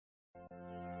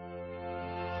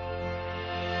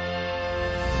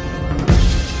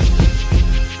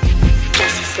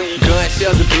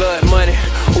shells and blood money.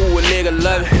 Ooh, a nigga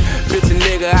love it. Bitch, a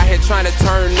nigga out here trying to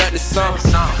turn nothing to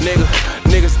something.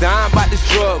 Niggas dying about this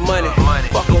drug money.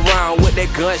 Fuck around with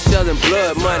that gun, shells and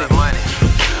blood money.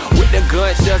 With that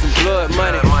gun, shells and blood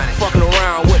money. Fucking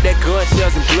around with that gun,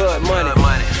 shells and blood money.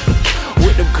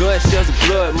 With them gun shells and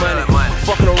blood money.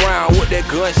 Fucking around with that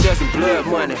gun shells and blood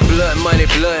money. Blood money,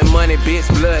 bitch,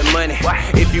 blood money.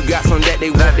 If you got some that they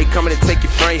want, they coming to take you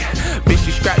from you. Bitch,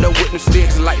 you strapped up with them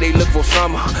sticks like they look for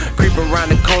summer. Creeping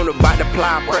around the corner, bout to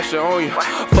apply pressure on you.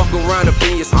 Fuck around up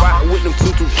in your spot with them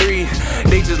 223s.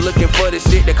 They just looking for the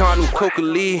shit, they call them coca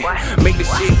lead. Make the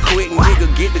shit quick, nigga,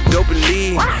 get the dope and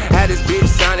lead. Had this bitch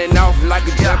signing off like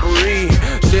a jamboree.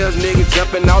 Shells nigga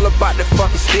jumping all about the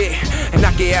fucking stick. And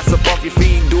knock your ass up off your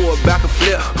feet, do a back a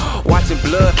flip. Watching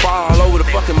blood fall all over the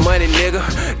fucking money, nigga.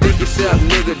 Think yourself,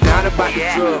 nigga, down about the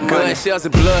drug money. Gun shells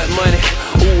and blood money.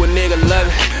 Ooh, a nigga love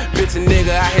it. Bitch, a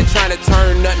nigga out here trying to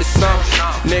turn nothing to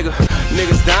something.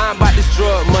 Niggas dying about this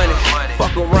drug money.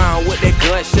 Fuck around with that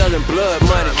gun shells and blood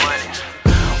money.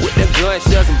 With that gun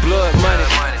shells and blood money.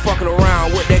 Fucking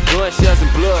around with that gun shells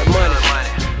and blood money.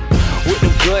 With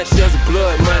them gun shells and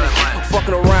blood money.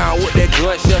 Fucking around with that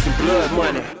gun shells and blood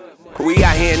money. We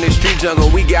out here in the street jungle,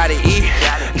 we gotta eat.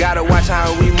 Gotta watch how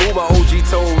we move, my O.G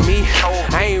told me.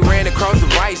 I ain't ran across the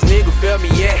vice, nigga, feel me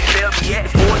yet. Keep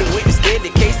the 40 with the stand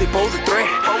in case they pose a threat.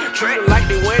 Treat it like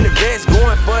they wearing the vest,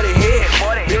 going for the head.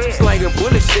 Bitch, I'm slanging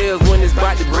bullet shells when it's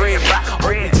about to bread.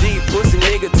 O.P.G, pussy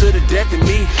nigga to the death of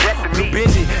me. Blue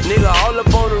busy, nigga, all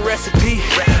up on the recipe.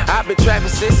 I've been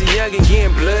trapping since a youngin',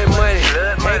 getting blood money.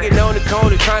 Hanging on the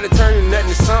corner, trying to turn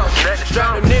nothing to something.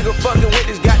 Strap a nigga fucking with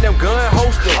this goddamn gun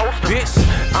holster. Bitch,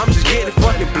 I'm just getting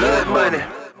fucking blood money.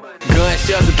 Gun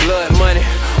shells and blood money.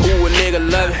 Ooh, a nigga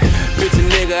love it. Bitch, a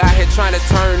nigga out here trying to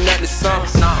turn nothing to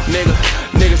something.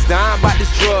 Niggas dying about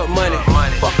this drug money.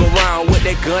 Fuck around with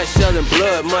that gun shells and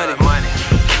blood money.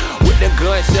 With that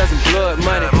gun shells and blood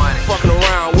money. Fucking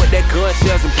around with that gun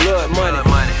shells and blood money.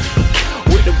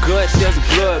 With them gun shells and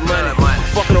blood money.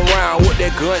 Fucking around with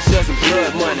that gun shells and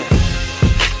blood money.